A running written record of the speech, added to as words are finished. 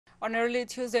On early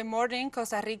Tuesday morning,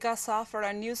 Costa Rica suffered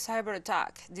a new cyber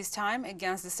attack, this time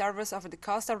against the servers of the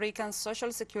Costa Rican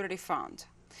Social Security Fund.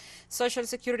 Social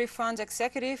Security Fund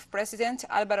Executive President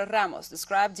Álvaro Ramos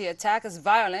described the attack as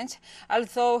violent,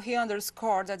 although he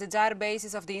underscored that the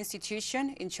databases of the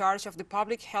institution in charge of the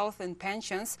public health and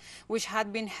pensions, which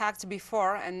had been hacked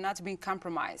before and not been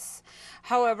compromised.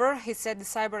 However, he said the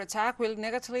cyber attack will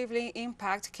negatively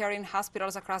impact care in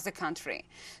hospitals across the country.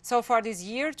 So far this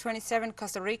year, 27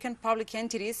 Costa Rican public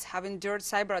entities have endured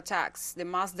cyber attacks, the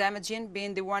most damaging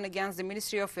being the one against the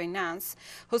Ministry of Finance,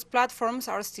 whose platforms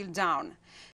are still down.